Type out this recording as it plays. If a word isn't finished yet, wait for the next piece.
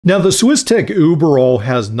Now, the Swisstech Uberall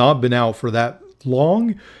has not been out for that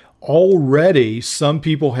long. Already, some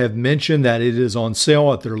people have mentioned that it is on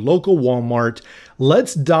sale at their local Walmart.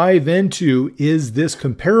 Let's dive into, is this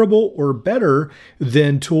comparable or better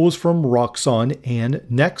than tools from Roxxon and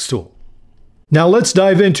Nextool? Now let's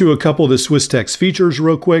dive into a couple of the Swisstech's features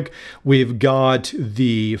real quick. We've got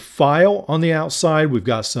the file on the outside. We've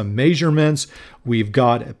got some measurements. We've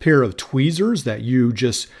got a pair of tweezers that you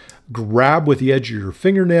just grab with the edge of your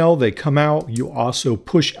fingernail. They come out. You also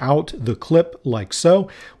push out the clip like so.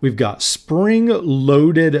 We've got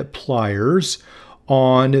spring-loaded pliers.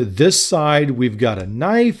 On this side, we've got a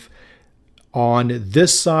knife. On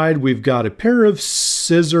this side, we've got a pair of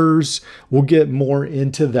scissors. We'll get more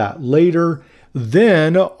into that later.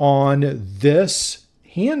 Then on this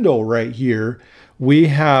handle right here, we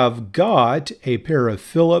have got a pair of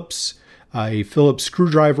Phillips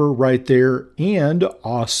screwdriver right there, and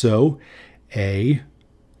also a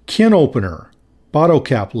can opener, bottle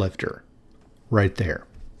cap lifter right there.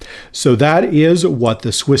 So that is what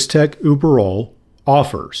the Swisstech Uberall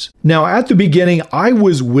offers. Now, at the beginning, I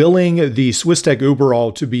was willing the Swisstech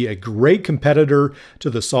Uberall to be a great competitor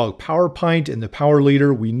to the SOG Power Pint and the Power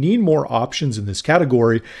Leader. We need more options in this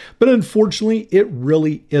category, but unfortunately, it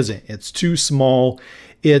really isn't. It's too small.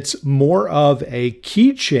 It's more of a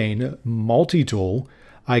keychain multi-tool.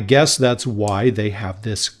 I guess that's why they have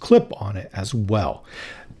this clip on it as well.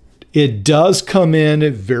 It does come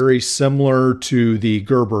in very similar to the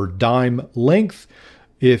Gerber dime length,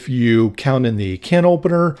 if you count in the can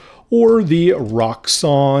opener, or the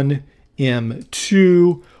Roxxon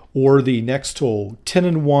M2, or the Nextool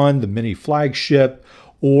 10-in-1, the mini flagship,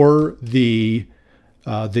 or the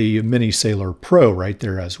Mini Sailor Pro right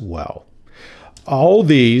there as well. All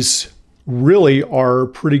these really are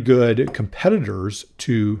pretty good competitors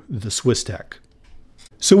to the Swisstech.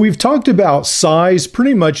 So we've talked about size.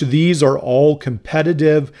 Pretty much these are all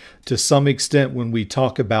competitive to some extent when we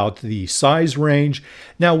talk about the size range.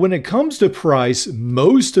 Now, when it comes to price,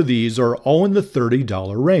 most of these are all in the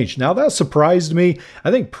 $30 range. Now, that surprised me.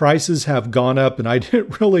 I think prices have gone up, and I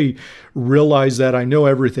didn't really realize that. I know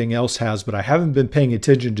everything else has, but I haven't been paying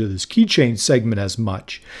attention to this keychain segment as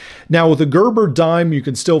much. Now, with a Gerber dime, you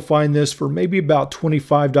can still find this for maybe about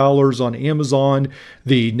 $25 on Amazon.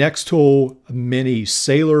 The Nextool Mini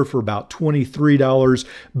Sailor for about $23.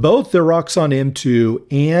 Both the Roxxon M2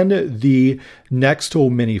 and the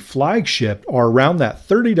Nextool Mini Flagship are around that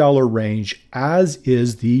 $30 range, as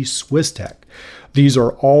is the Swisstech. These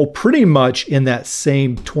are all pretty much in that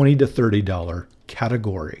same $20 to $30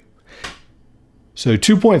 category. So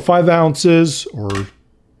 2.5 ounces or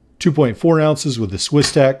 2.4 ounces with the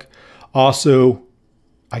Swisstech. Also,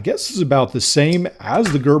 I guess is about the same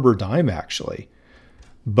as the Gerber dime actually.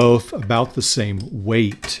 Both about the same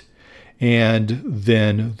weight. And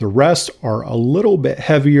then the rest are a little bit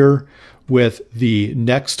heavier, with the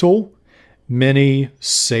Nextool Mini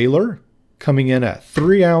Sailor coming in at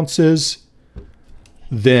 3 ounces.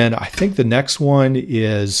 Then I think the next one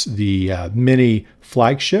is the Mini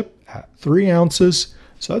Flagship at 3 ounces.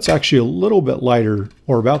 So that's actually a little bit lighter,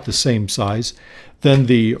 or about the same size. Then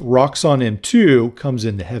the Roxxon M2 comes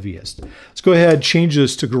in the heaviest. Let's go ahead and change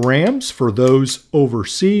this to grams for those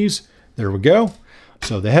overseas. There we go.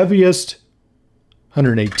 So the heaviest,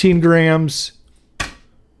 118 grams,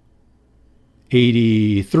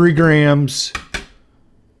 83 grams,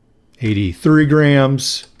 83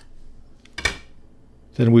 grams.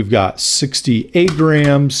 Then we've got 68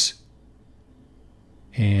 grams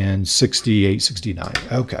and 68, 69.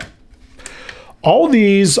 Okay. All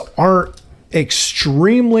these aren't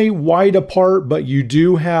extremely wide apart, but you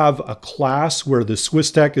do have a class where the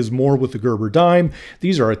Swisstech is more with the Gerber dime.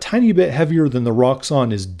 These are a tiny bit heavier than the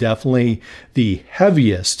Roxxon is definitely the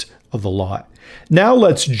heaviest of the lot. Now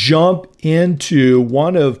let's jump into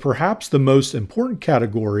one of perhaps the most important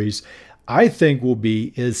categories I think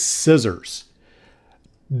is scissors.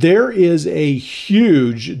 There is a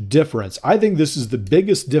huge difference. I think this is the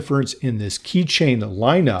biggest difference in this keychain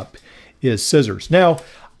lineup is scissors. Now,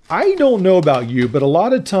 I don't know about you, but a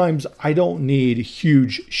lot of times I don't need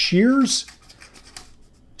huge shears.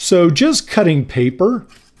 So just cutting paper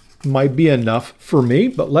might be enough for me,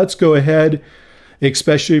 but let's go ahead,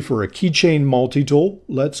 especially for a keychain multi-tool,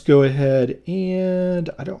 let's go ahead and,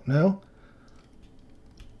 I don't know,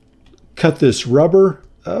 cut this rubber.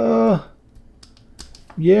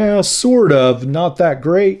 Yeah, sort of, not that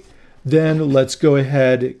great. Then let's go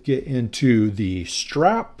ahead and get into the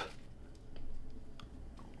strap.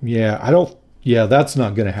 Yeah, that's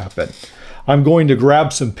not going to happen. I'm going to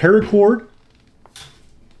grab some paracord,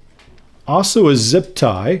 also a zip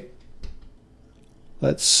tie.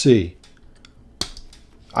 Let's see.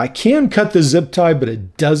 I can cut the zip tie, but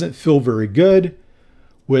it doesn't feel very good.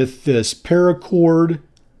 With this paracord,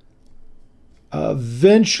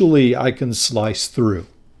 eventually I can slice through.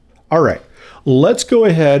 All right, let's go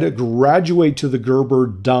ahead, graduate to the Gerber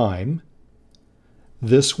dime.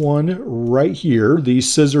 This one right here,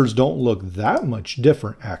 these scissors don't look that much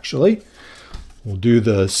different actually. We'll do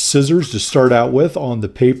the scissors to start out with on the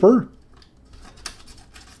paper.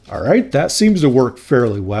 All right, that seems to work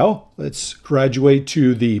fairly well. Let's graduate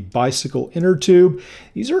to the bicycle inner tube.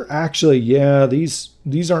 These are actually, yeah,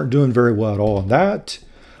 these aren't doing very well at all on that.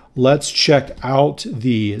 Let's check out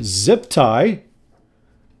the zip tie.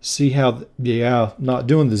 See how, yeah, not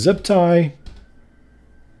doing the zip tie.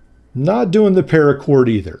 Not doing the paracord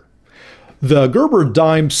either. The Gerber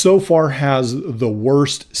dime so far has the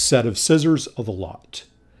worst set of scissors of the lot.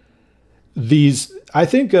 These, I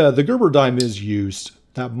think the Gerber dime is used.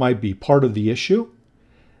 That might be part of the issue.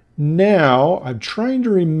 Now, I'm trying to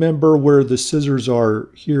remember where the scissors are.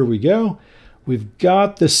 Here we go. We've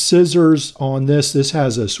got the scissors on this. This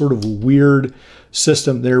has a sort of weird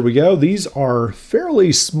system. There we go. These are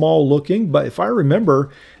fairly small looking, but if I remember,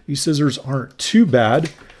 these scissors aren't too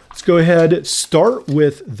bad. Let's go ahead, start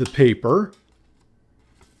with the paper.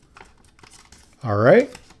 All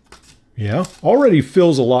right. Yeah, already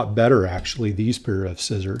feels a lot better actually, these pair of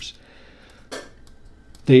scissors.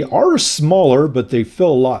 They are smaller, but they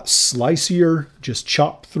feel a lot slicier. Just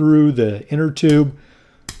chop through the inner tube.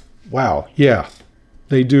 Wow, yeah,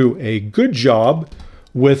 they do a good job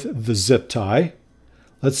with the zip tie.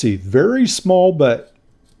 Let's see, very small, but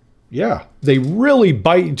yeah, they really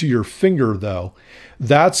bite into your finger though.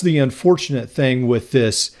 That's the unfortunate thing with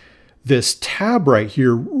this tab right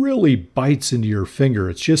here, really bites into your finger.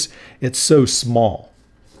 It's so small.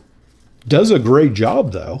 Does a great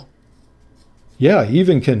job though. Yeah,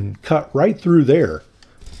 even can cut right through there.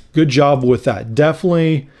 Good job with that.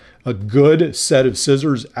 Definitely a good set of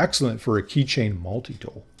scissors. Excellent for a keychain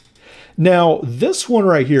multi-tool. Now, this one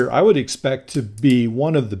right here, I would expect to be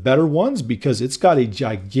one of the better ones because it's got a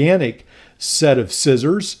gigantic set of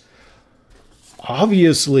scissors.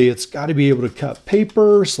 Obviously, it's got to be able to cut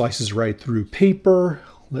paper, slices right through paper.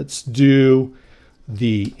 Let's do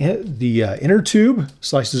the inner tube,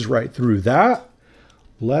 slices right through that.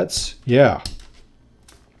 Yeah.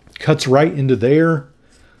 Cuts right into there,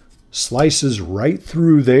 slices right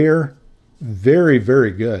through there. Very,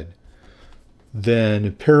 very good.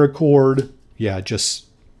 Then paracord, yeah,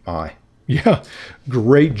 yeah,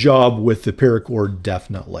 great job with the paracord,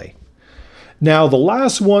 definitely. Now, the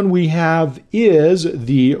last one we have is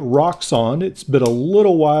the Roxxon. It's been a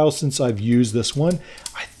little while since I've used this one.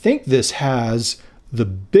 I think this has the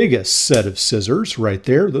biggest set of scissors right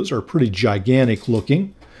there. Those are pretty gigantic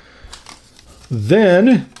looking.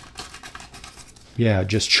 Then, yeah,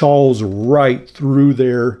 just chaws right through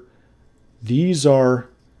there. These are,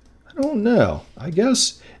 I don't know, I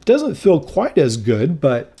guess it doesn't feel quite as good,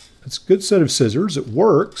 but it's a good set of scissors. It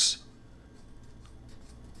works.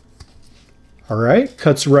 All right,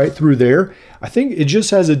 cuts right through there. I think it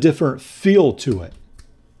just has a different feel to it.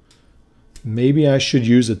 Maybe I should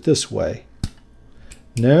use it this way.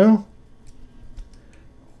 No.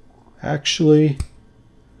 Actually,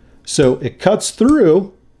 so it cuts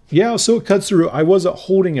through. Yeah, so it cuts through. I wasn't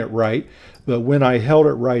holding it right, but when I held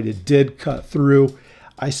it right, it did cut through.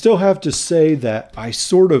 I still have to say that I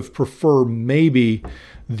sort of prefer maybe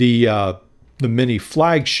the mini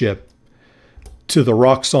flagship to the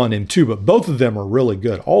Roxxon M2, but both of them are really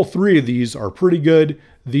good. All three of these are pretty good.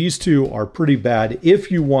 These two are pretty bad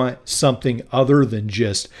if you want something other than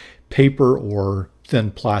just paper or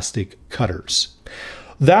thin plastic cutters.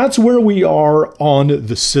 That's where we are on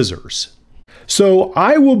the scissors. So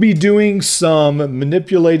I will be doing some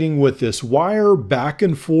manipulating with this wire back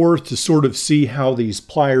and forth to sort of see how these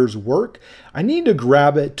pliers work. I need to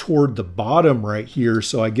grab it toward the bottom right here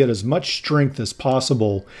so I get as much strength as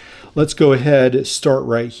possible. Let's go ahead, start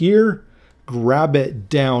right here, grab it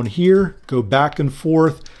down here, go back and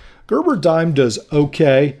forth. Gerber dime does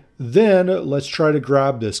okay. Then let's try to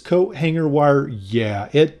grab this coat hanger wire. Yeah,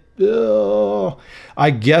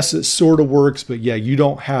 I guess it sort of works, but yeah, you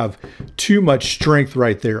don't have too much strength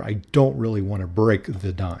right there. I don't really want to break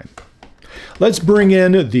the dime. Let's bring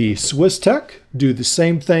in the Swisstech, do the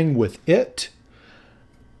same thing with it.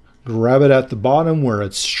 Grab it at the bottom where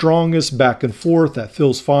it's strongest, back and forth. That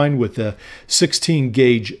feels fine with the 16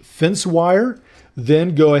 gauge fence wire.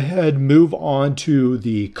 Then go ahead, move on to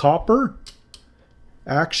the copper.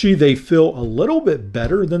 Actually, they feel a little bit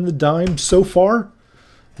better than the dime so far.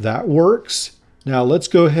 That works. Now let's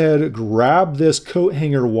go ahead, grab this coat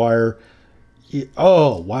hanger wire.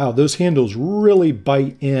 Oh, wow, those handles really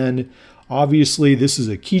bite in Obviously, this is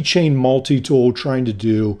a keychain multi-tool trying to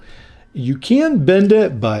do, you can bend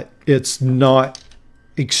it, but it's not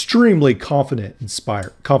extremely confidence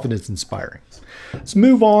inspiring. Let's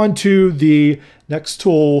move on to the next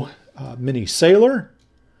tool, Mini Sailor.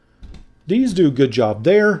 These do a good job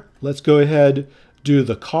there. Let's go ahead, do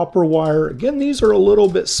the copper wire. Again, these are a little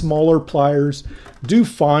bit smaller pliers. Do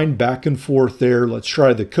fine back and forth there. Let's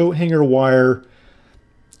try the coat hanger wire.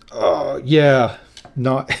 Yeah,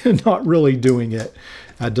 not really doing it.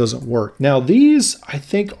 That doesn't work. Now these, I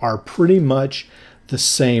think, are pretty much the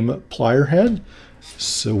same plier head.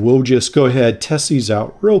 So we'll just go ahead, test these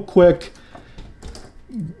out real quick.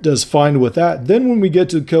 Does fine with that. Then when we get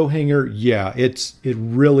to the coat hanger, yeah, it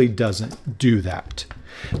really doesn't do that.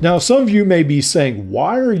 Now, some of you may be saying,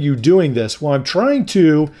 why are you doing this? Well, I'm trying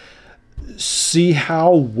to see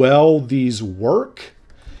how well these work.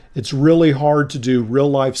 It's really hard to do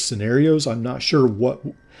real life scenarios. I'm not sure what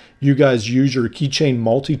you guys use your keychain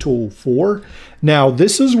multi-tool for. Now,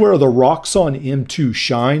 this is where the Roxxon M2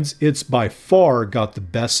 shines. It's by far got the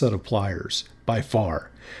best set of pliers, by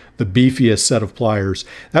far. The beefiest set of pliers.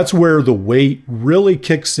 That's where the weight really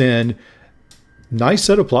kicks in. Nice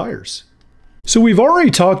set of pliers. So we've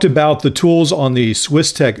already talked about the tools on the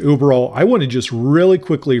Swisstech Uberall. I want to just really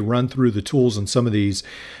quickly run through the tools on some of these.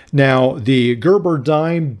 Now, the Gerber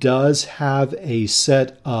dime does have a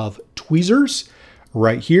set of tweezers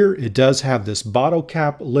right here. It does have this bottle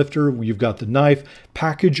cap lifter. You've got the knife,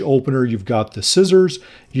 package opener, you've got the scissors,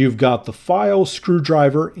 you've got the file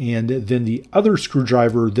screwdriver, and then the other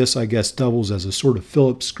screwdriver. This, I guess, doubles as a sort of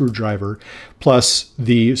Phillips screwdriver, plus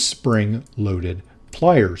the spring-loaded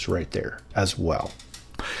pliers right there as well.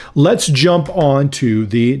 Let's jump on to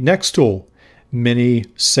the next tool, Mini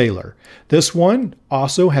Sailor. This one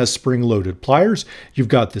also has spring-loaded pliers. You've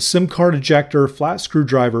got the SIM card ejector, flat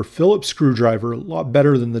screwdriver, Phillips screwdriver, a lot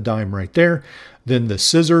better than the dime right there. Then the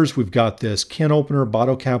scissors, we've got this can opener,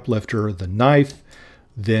 bottle cap lifter, the knife,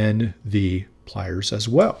 then the pliers as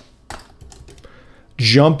well.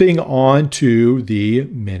 Jumping on to the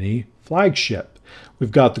Mini Flagship.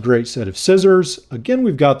 We've got the great set of scissors. Again,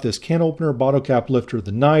 we've got this can opener, bottle cap lifter,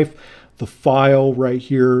 the knife, the file right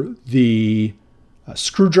here, the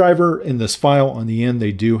screwdriver, and this file on the end.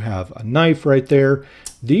 They do have a knife right there.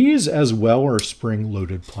 These as well are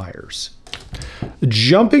spring-loaded pliers.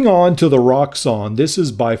 Jumping on to the Roxxon, this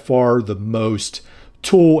is by far the most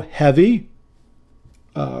tool-heavy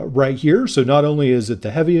right here. So not only is it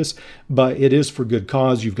the heaviest, but it is for good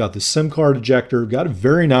cause. You've got the SIM card ejector, got a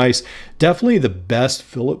very nice, definitely the best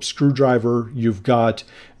Phillips screwdriver. You've got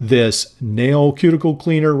this nail cuticle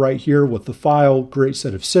cleaner right here with the file, great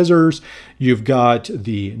set of scissors. You've got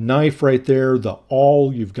the knife right there, the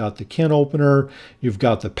awl, you've got the can opener, you've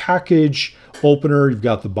got the package opener, you've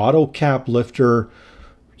got the bottle cap lifter.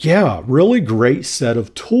 Yeah, really great set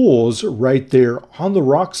of tools right there on the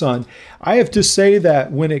Roxxon. I have to say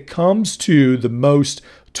that when it comes to the most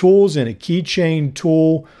tools in a keychain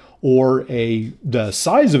tool or the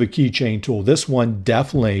size of a keychain tool, this one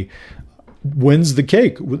definitely wins the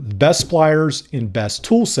cake with best pliers and best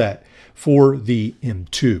tool set for the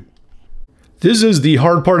M2. This is the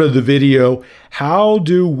hard part of the video. How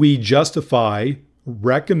do we justify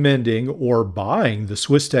recommending or buying the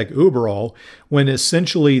Swisstech Uberall when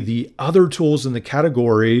essentially the other tools in the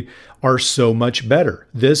category are so much better?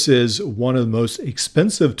 This is one of the most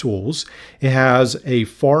expensive tools. It has a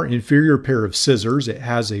far inferior pair of scissors. It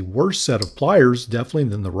has a worse set of pliers, definitely,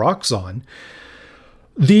 than the Roxxon.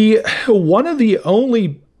 One of the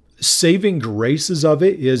only saving graces of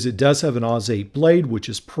it is it does have an Oz 8 blade, which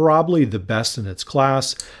is probably the best in its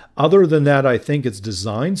class. Other than that, I think its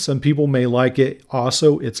design, some people may like it.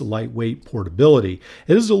 Also, its lightweight portability.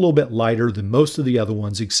 It is a little bit lighter than most of the other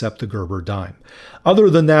ones except the Gerber dime. Other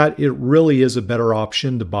than that, it really is a better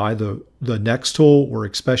option to buy the next tool, or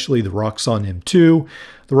especially the Roxxon M2.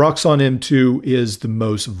 The Roxxon M2 is the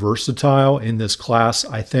most versatile in this class.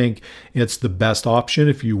 I think it's the best option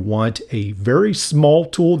if you want a very small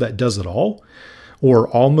tool that does it all, or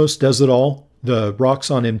almost does it all. The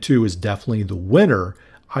Roxxon M2 is definitely the winner,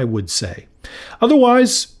 I would say.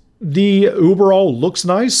 Otherwise, the Uberall looks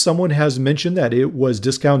nice. Someone has mentioned that it was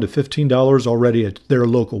discounted to $15 already at their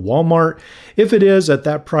local Walmart. If it is at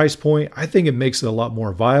that price point, I think it makes it a lot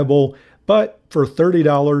more viable. But for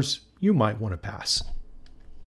 $30, you might want to pass.